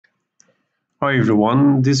Hi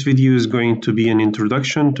everyone, this video is going to be an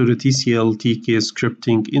introduction to the Tcl-Tk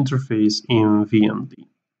scripting interface in VMD.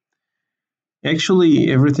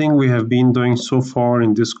 Actually, everything we have been doing so far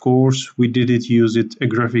in this course, we didn't use a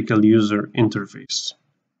graphical user interface.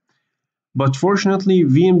 But fortunately,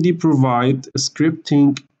 VMD provides a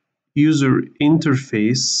scripting user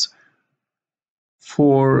interface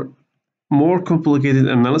for more complicated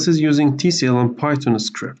analysis using Tcl and Python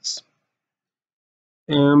scripts.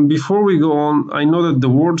 And before we go on, I know that the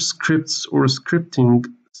word scripts or scripting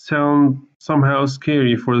sound somehow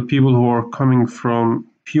scary for the people who are coming from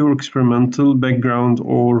pure experimental background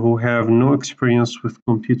or who have no experience with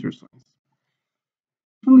computer science.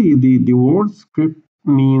 Actually, the word script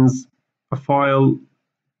means a file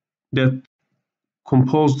that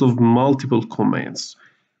composed of multiple commands.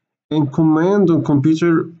 And command on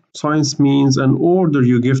computer science means an order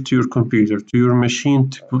you give to your computer, to your machine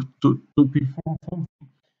to perform something.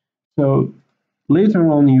 So later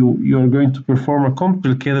on, you are going to perform a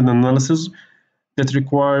complicated analysis that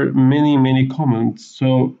require many commands.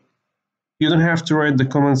 So you don't have to write the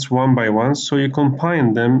commands one by one. So you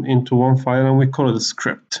combine them into one file, and we call it a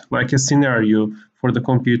script, like a scenario for the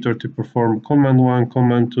computer to perform command one,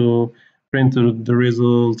 command two, print the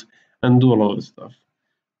result, and do a lot of stuff.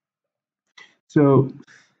 So,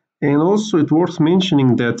 and also it's worth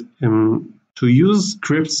mentioning that to use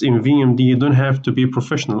scripts in VMD, you don't have to be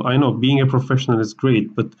professional. I know being a professional is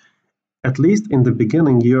great, but at least in the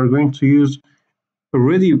beginning, you are going to use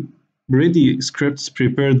already ready scripts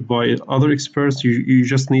prepared by other experts. You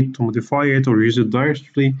just need to modify it or use it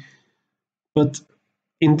directly. But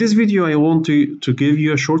in this video, I want to give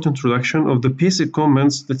you a short introduction of the basic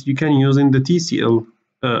commands that you can use in the Tcl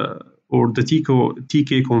or the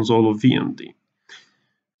TK console of VMD.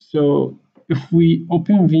 So if we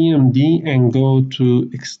open VMD and go to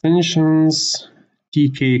extensions,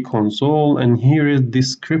 TK console, and here is the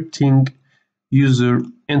scripting user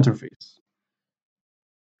interface.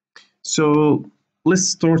 So let's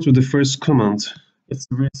start with the first command. It's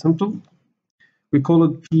very simple. We call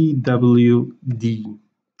it pwd,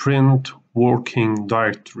 print working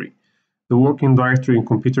directory. The working directory in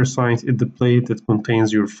computer science is the place that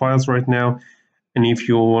contains your files right now. And if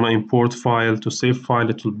you want to import file to save file,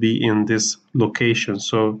 it will be in this location.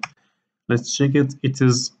 So let's check it. It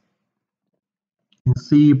is in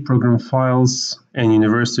C, program files, and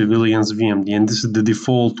University of Illinois VMD. And this is the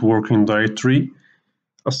default working directory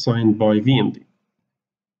assigned by VMD.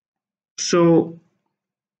 So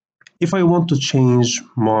if I want to change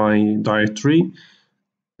my directory,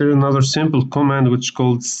 there's another simple command which is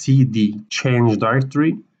called cd, change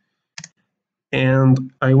directory.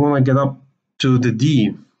 And I want to get up to the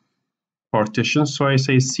D partition. So I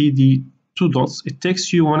say cd two dots. It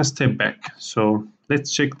takes you one step back. So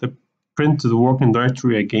let's check the print to the working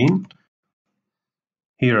directory again.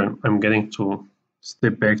 Here I'm getting to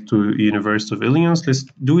step back to University of Illinois. Let's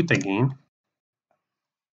do it again.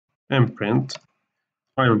 And print.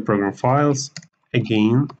 I will program files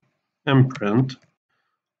again and print.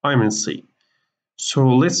 I'm in C. So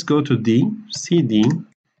let's go to D, cd,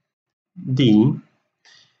 D,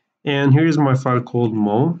 and here's my file called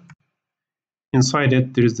mo. Inside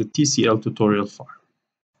it, there is the Tcl tutorial file.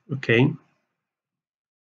 Okay.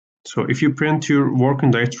 So if you print your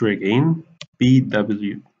working directory again,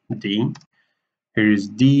 pwd, here is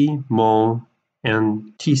D, mo,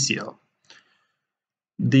 and Tcl.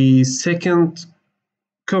 The second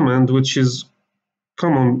command, which is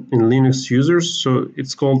common in Linux users, so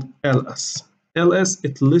it's called ls. ls,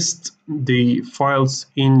 it lists the files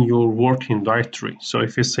in your working directory. So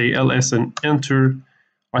if you say ls and enter,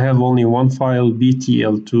 I have only one file,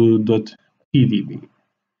 btl2.pdb.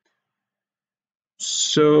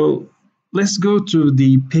 So let's go to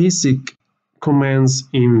the basic commands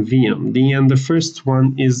in VMD, and the first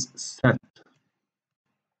one is set.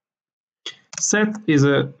 Set is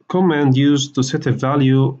a command used to set a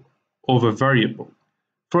value of a variable.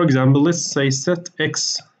 For example, let's say set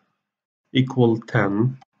x equal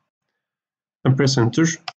 10 and press enter.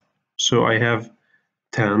 So I have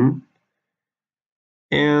 10.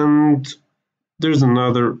 And there's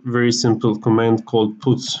another very simple command called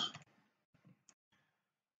puts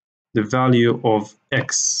the value of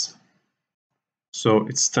x. So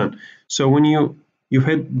it's 10. So when you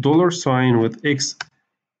hit $sign with x,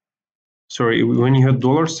 sorry, when you hit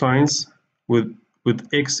 $signs with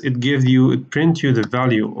x, it prints you the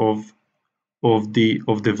value of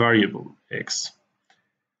the variable x.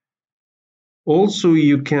 Also,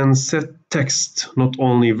 you can set text, not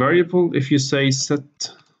only variable. If you say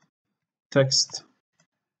set text,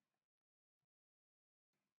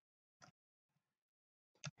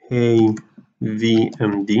 hey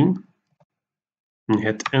VMD, and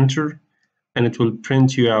hit enter, and it will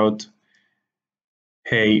print you out,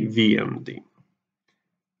 hey VMD.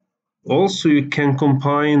 Also, you can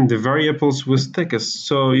combine the variables with text.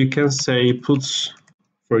 So you can say puts,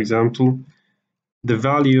 for example, the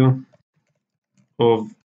value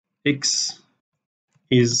of x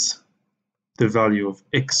is the value of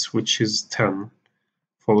x, which is 10,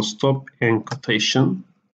 full stop and quotation.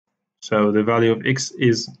 So the value of x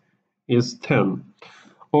is 10.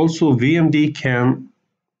 Also, VMD can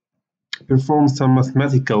perform some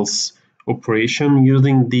mathematical operation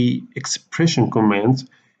using the expression command.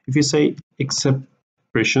 If you say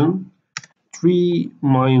expression 3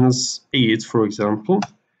 minus 8, for example,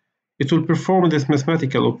 it will perform this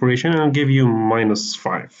mathematical operation and give you minus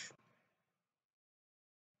 5.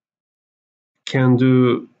 Can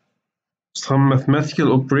do some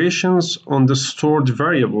mathematical operations on the stored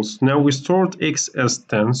variables. Now we stored x as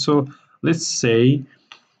 10, so let's say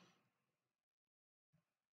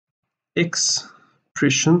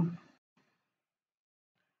expression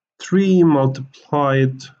 3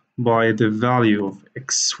 multiplied by the value of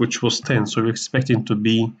x, which was 10, so we're expecting to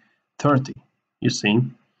be 30, you see.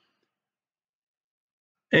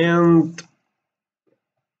 And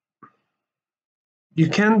you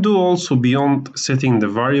can do also beyond setting the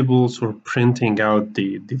variables or printing out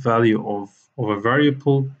the value of a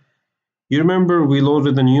variable. You remember we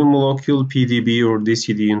loaded a new molecule, PDB or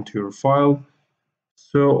DCD, into your file.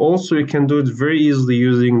 So also you can do it very easily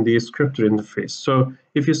using the scripter interface. So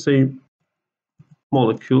if you say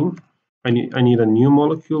molecule, I need a new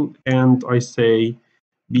molecule, and I say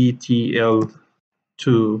btl2.pdb,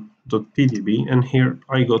 and here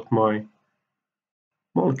I got my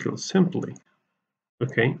molecule simply.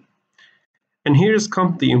 Okay, and here's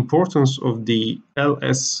come the importance of the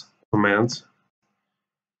ls command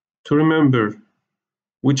to remember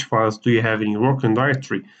which files do you have in your working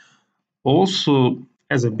directory. Also,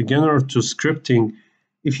 as a beginner to scripting,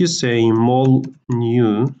 if you say mol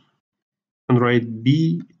new and write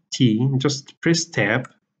bt, just press tab,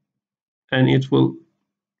 and it will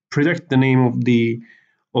predict the name of the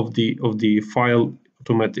file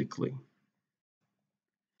automatically.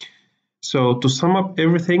 So to sum up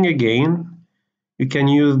everything again, you can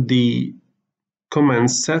use the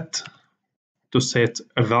command set to set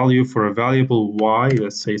a value for a variable y.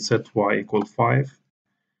 Let's say set y equal 5.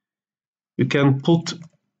 You can put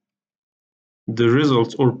the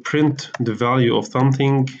result or print the value of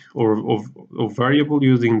something or of variable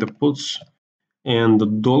using the puts and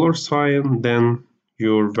the $sign, then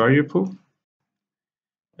your variable.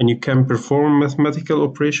 And you can perform mathematical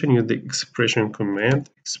operation using the expression command.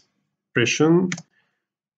 Expression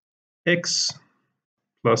x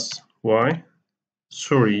plus y.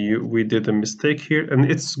 Sorry, we did a mistake here, and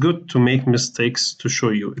it's good to make mistakes to show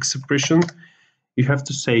you. Expression, you have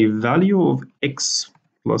to say value of x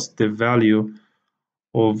plus the value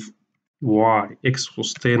of y. X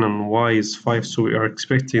was 10 and y is 5, so we are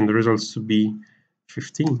expecting the results to be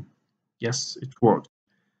 15. Yes, it worked.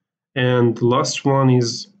 And the last one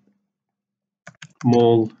is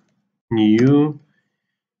mol new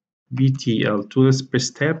btl2. Let's press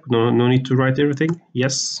tab. No need to write everything.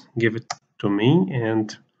 Yes, give it to me,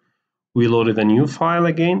 and we loaded a new file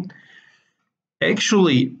again.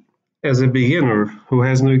 Actually, as a beginner who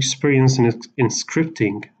has no experience in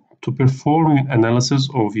scripting, to perform analysis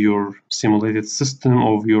of your simulated system,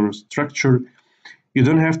 of your structure, you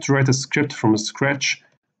don't have to write a script from scratch.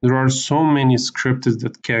 There are so many scripts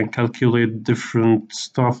that can calculate different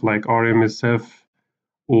stuff like RMSF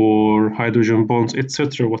or hydrogen bonds,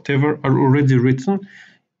 etc. Whatever are already written.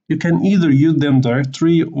 You can either use them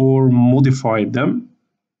directly or modify them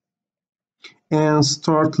and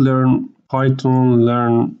start learn Python,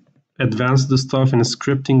 learn advanced stuff in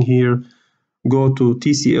scripting here, go to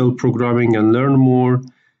TCL programming and learn more,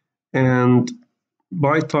 and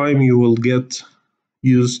by time you will get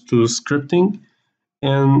used to scripting.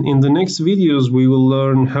 And in the next videos we will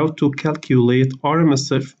learn how to calculate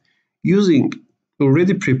RMSF using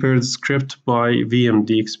already prepared script by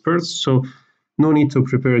VMD experts. So no need to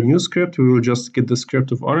prepare a new script. We will just get the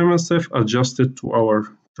script of RMSF, adjust it to our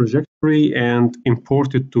trajectory, and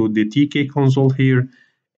import it to the TK console here,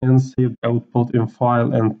 and save the output in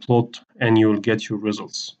file and plot, and you will get your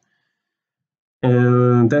results.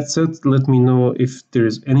 And that's it. Let me know if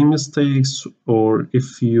there's any mistakes or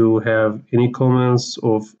if you have any comments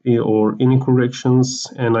or any corrections,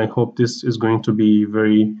 and I hope this is going to be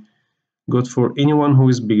very good for anyone who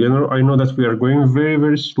is beginner. I know that we are going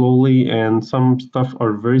very slowly and some stuff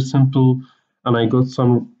are very simple, and I got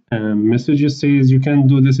some messages says you can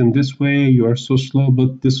do this in this way, you are so slow,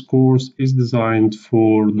 but this course is designed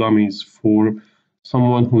for dummies, for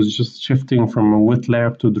someone who's just shifting from a wet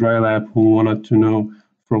lab to dry lab who wanted to know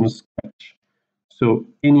from scratch. So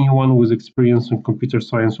anyone with experience in computer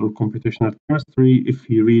science or computational chemistry, if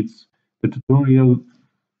he reads the tutorial,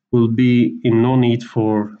 will be in no need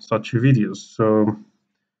for such videos. So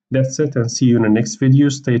that's it, and see you in the next video.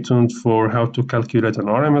 Stay tuned for how to calculate an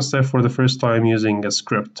RMSF for the first time using a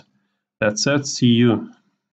script. That's it. See you.